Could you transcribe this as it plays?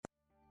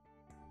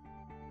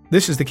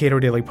This is the Cato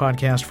Daily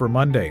Podcast for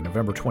Monday,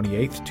 November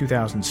 28th,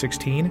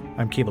 2016.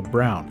 I'm Caleb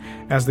Brown.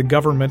 As the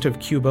government of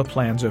Cuba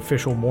plans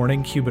official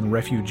mourning, Cuban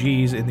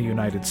refugees in the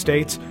United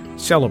States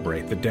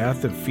celebrate the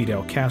death of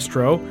Fidel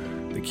Castro,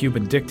 the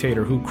Cuban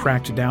dictator who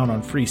cracked down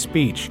on free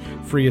speech,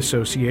 free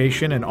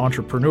association, and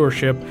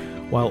entrepreneurship,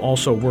 while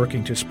also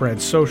working to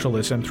spread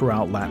socialism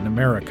throughout Latin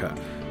America.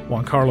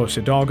 Juan Carlos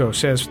Hidalgo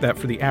says that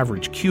for the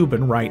average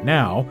Cuban right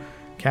now,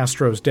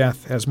 Castro's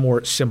death has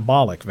more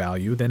symbolic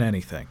value than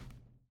anything.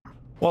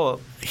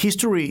 Well,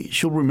 history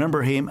should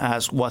remember him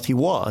as what he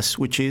was,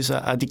 which is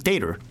a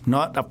dictator,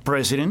 not a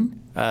president,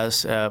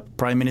 as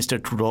Prime Minister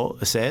Trudeau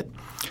said,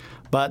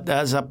 but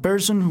as a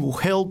person who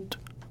held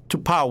to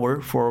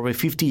power for over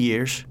 50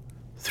 years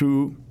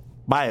through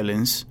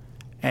violence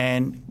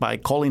and by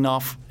calling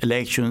off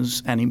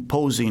elections and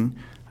imposing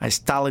a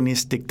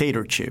Stalinist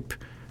dictatorship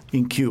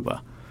in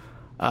Cuba.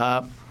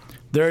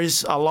 There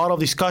is a lot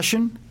of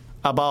discussion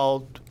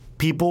about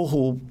people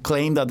who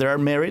claim that there are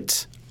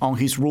merits on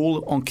his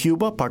rule on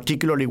Cuba,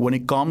 particularly when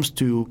it comes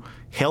to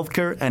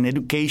healthcare and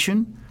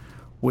education,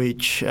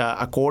 which,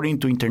 according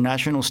to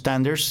international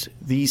standards,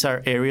 these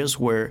are areas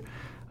where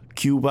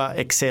Cuba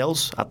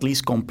excels, at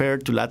least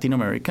compared to Latin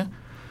America.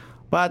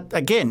 But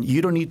again,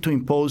 you don't need to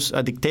impose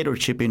a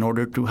dictatorship in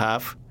order to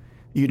have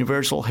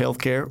universal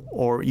healthcare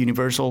or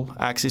universal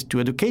access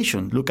to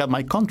education. Look at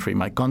my country.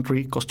 My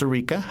country, Costa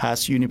Rica,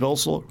 has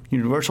universal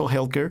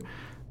healthcare,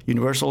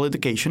 universal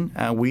education,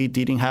 and we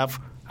didn't have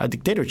a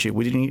dictatorship.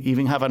 We didn't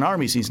even have an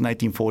army since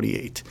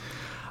 1948.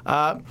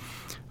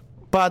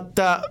 But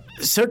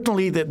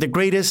certainly the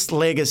greatest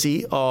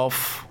legacy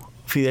of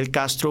Fidel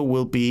Castro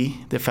will be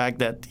the fact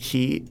that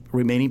he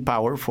remained in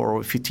power for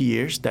over 50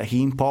 years, that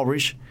he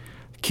impoverished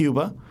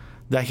Cuba,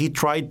 that he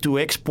tried to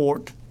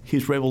export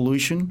his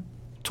revolution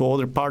to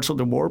other parts of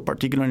the world,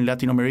 particularly in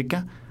Latin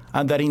America,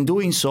 and that in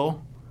doing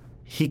so,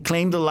 he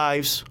claimed the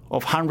lives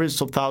of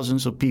hundreds of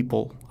thousands of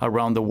people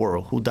around the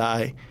world who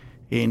die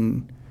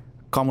in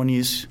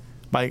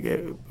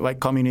by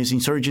communist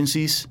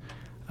insurgencies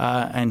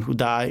and who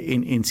die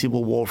in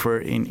civil warfare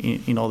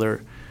in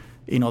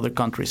other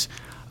countries.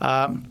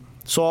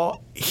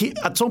 So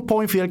at some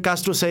point, Fidel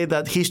Castro said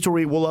that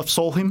history will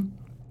absolve him.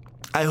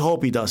 I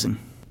hope he doesn't.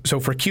 So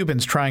for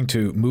Cubans trying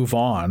to move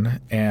on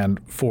and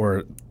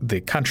for the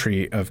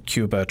country of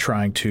Cuba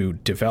trying to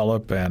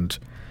develop and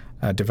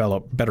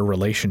develop better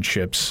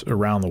relationships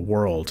around the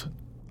world,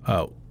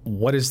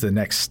 what is the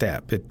next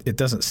step? It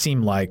doesn't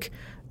seem like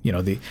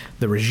the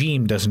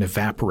regime doesn't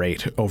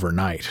evaporate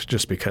overnight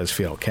just because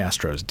Fidel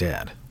Castro is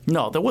dead.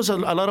 No, there was a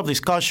lot of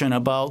discussion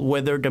about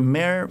whether the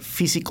mere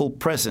physical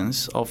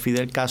presence of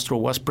Fidel Castro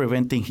was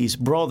preventing his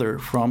brother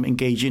from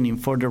engaging in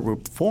further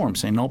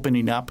reforms and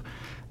opening up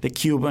the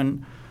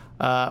Cuban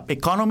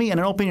economy and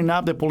opening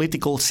up the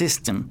political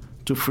system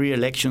to free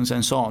elections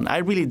and so on. I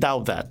really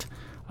doubt that.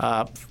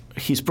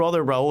 His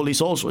brother Raul is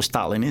also a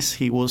Stalinist.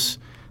 He was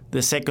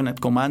the second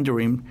at command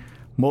during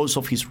most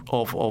of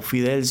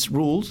Fidel's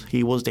rules.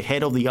 He was the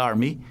head of the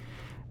army,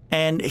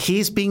 and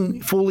he's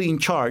been fully in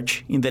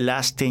charge in the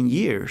last 10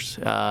 years.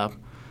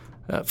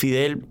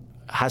 Fidel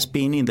has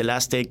been in the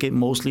last decade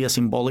mostly a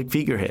symbolic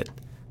figurehead,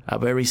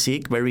 very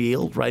sick, very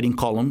ill, writing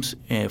columns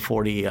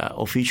for the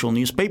official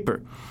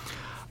newspaper.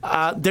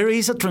 There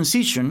is a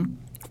transition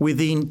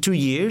within 2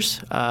 years.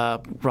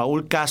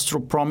 Raul Castro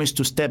promised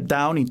to step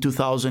down in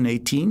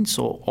 2018,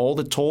 so all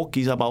the talk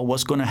is about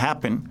what's going to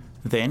happen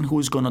then,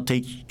 who's going to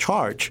take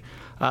charge.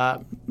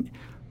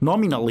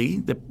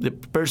 Nominally, the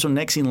person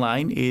next in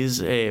line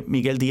is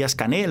Miguel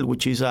Díaz-Canel,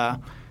 which is a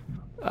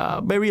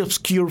very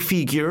obscure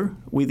figure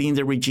within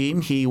the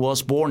regime. He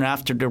was born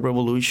after the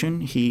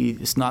revolution. He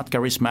is not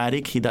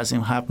charismatic. He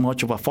doesn't have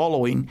much of a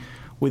following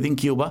within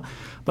Cuba.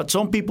 But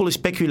some people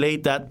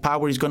speculate that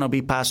power is going to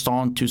be passed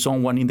on to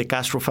someone in the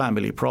Castro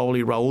family,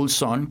 probably Raul's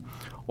son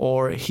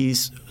or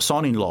his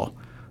son-in-law.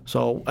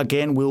 So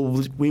again,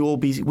 we will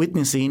be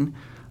witnessing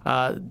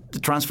the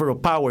transfer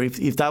of power,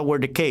 if that were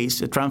the case,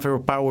 the transfer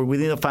of power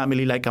within a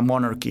family like a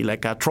monarchy,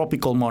 like a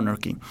tropical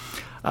monarchy.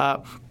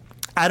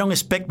 I don't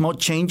expect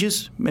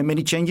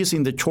many changes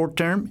in the short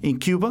term in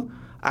Cuba.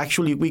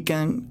 Actually, we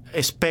can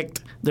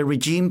expect the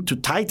regime to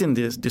tighten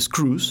the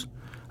screws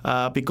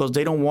because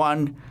they don't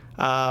want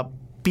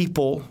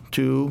people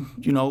to,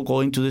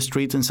 go into the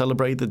streets and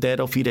celebrate the death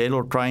of Fidel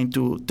or trying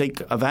to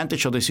take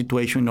advantage of the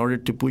situation in order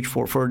to push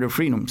for further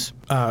freedoms.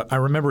 I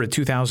remember in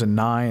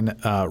 2009,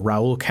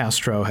 Raul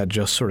Castro had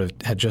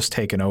just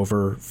taken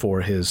over for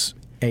his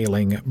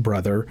ailing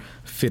brother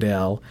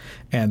Fidel,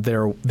 and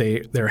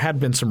there had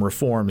been some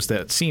reforms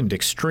that seemed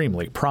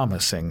extremely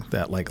promising.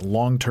 That like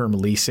long-term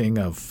leasing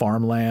of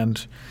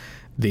farmland,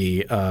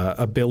 the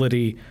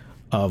ability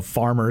of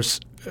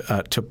farmers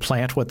to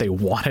plant what they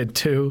wanted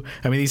to.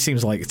 I mean, these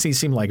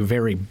seem like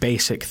very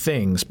basic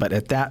things, but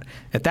at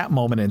that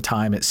moment in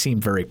time, it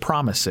seemed very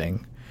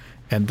promising.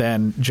 And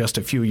then just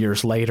a few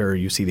years later,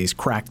 you see these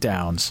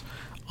crackdowns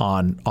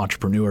on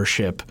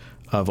entrepreneurship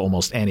of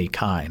almost any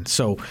kind.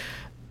 So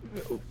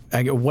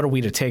what are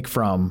we to take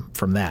from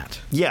that?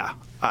 Yeah.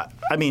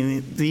 I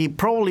mean,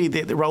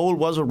 Raul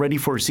was already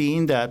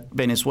foreseeing that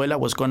Venezuela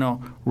was going to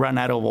run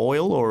out of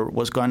oil, or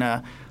was going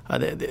to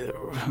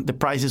the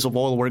prices of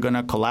oil were going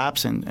to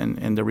collapse,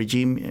 and the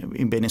regime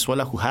in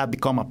Venezuela, who had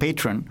become a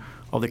patron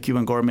of the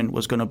Cuban government,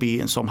 was going to be,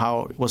 and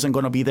somehow wasn't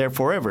going to be there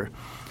forever.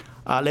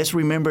 Let's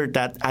remember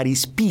that at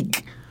its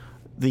peak,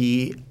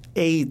 the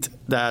aid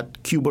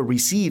that Cuba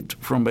received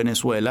from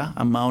Venezuela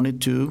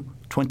amounted to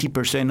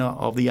 20%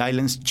 of the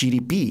island's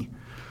GDP.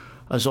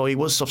 So it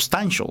was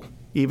substantial,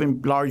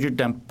 even larger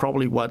than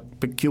probably what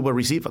Cuba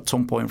received at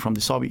some point from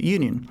the Soviet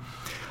Union.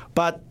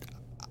 But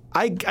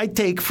I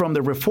take from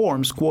the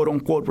reforms,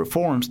 quote-unquote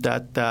reforms,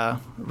 that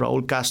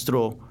Raul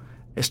Castro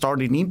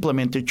started and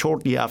implemented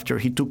shortly after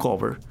he took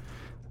over,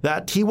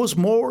 that he was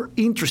more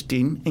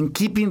interested in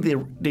keeping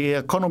the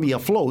economy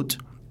afloat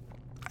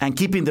and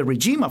keeping the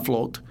regime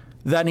afloat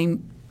than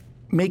in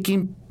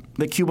making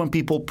the Cuban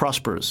people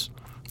prosperous.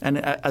 And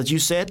as you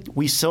said,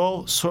 we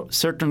saw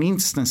certain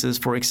instances,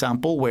 for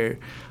example, where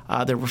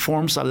the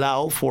reforms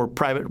allow for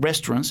private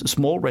restaurants,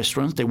 small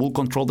restaurants. They will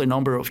control the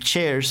number of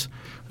chairs,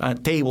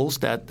 tables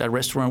that a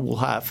restaurant will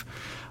have.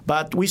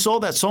 But we saw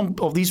that some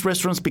of these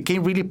restaurants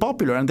became really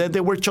popular, and then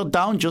they were shut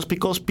down just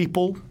because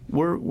people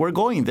were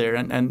going there,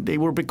 and they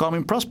were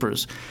becoming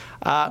prosperous.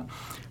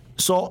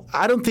 So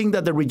I don't think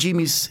that the regime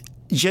is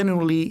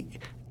genuinely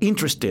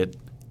interested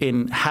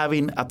in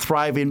having a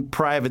thriving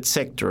private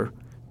sector.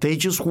 They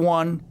just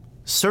want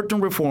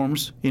certain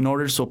reforms in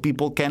order so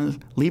people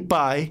can live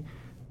by,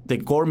 the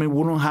government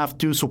wouldn't have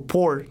to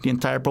support the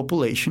entire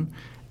population,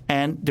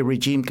 and the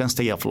regime can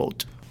stay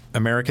afloat.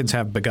 Americans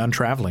have begun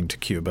traveling to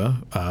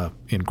Cuba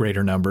in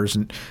greater numbers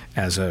and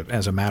as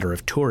a matter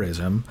of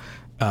tourism.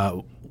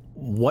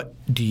 What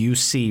do you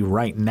see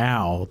right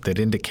now that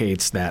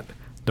indicates that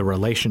the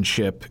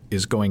relationship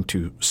is going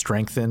to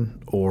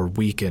strengthen or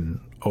weaken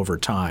over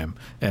time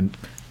and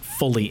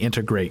fully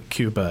integrate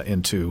Cuba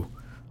into,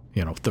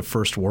 the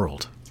first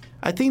world?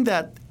 I think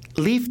that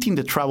lifting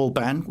the travel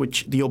ban,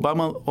 which the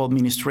Obama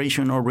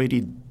administration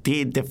already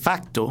did de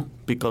facto,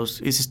 because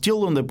it's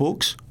still on the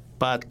books,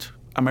 but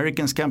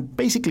Americans can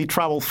basically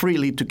travel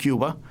freely to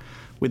Cuba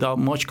without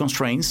much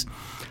constraints.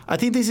 I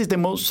think this is the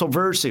most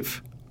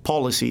subversive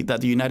policy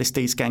that the United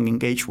States can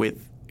engage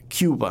with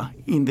Cuba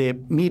in the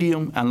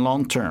medium and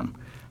long term.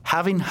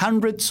 Having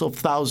hundreds of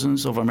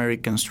thousands of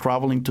Americans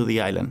traveling to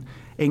the island,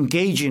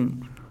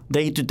 engaging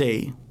day to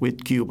day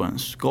with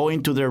Cubans,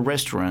 going to their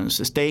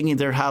restaurants, staying in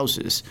their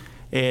houses,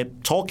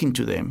 talking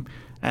to them,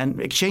 and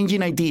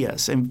exchanging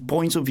ideas and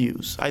points of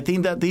views. I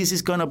think that this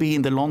is going to be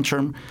in the long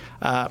term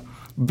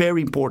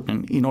very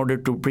important in order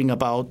to bring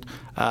about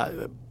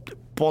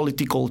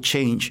political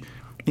change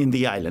in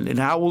the island. And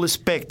I will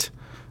expect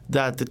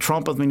that the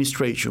Trump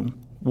administration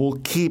will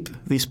keep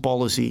this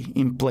policy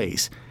in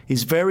place.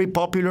 It's very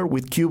popular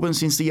with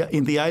Cubans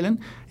in the island.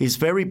 It's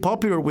very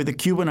popular with the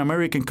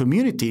Cuban-American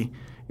community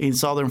in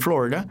southern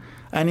Florida,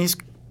 and it's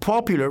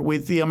popular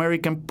with the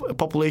American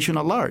population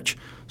at large.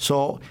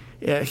 So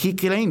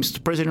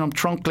President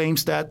Trump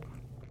claims that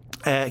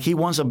he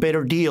wants a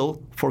better deal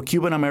for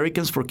Cuban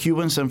Americans, for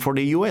Cubans, and for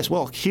the U.S.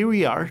 Well, here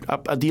we are,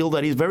 a deal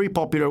that is very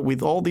popular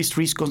with all these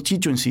three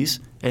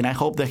constituencies, and I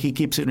hope that he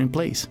keeps it in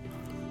place.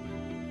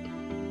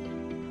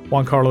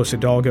 Juan Carlos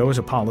Hidalgo is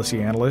a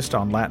policy analyst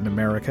on Latin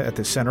America at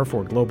the Center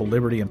for Global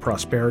Liberty and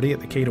Prosperity at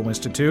the Cato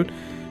Institute.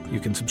 You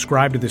can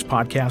subscribe to this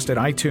podcast at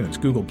iTunes,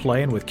 Google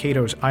Play, and with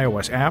Cato's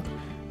iOS app,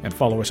 and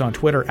follow us on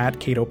Twitter at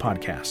Cato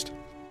Podcast.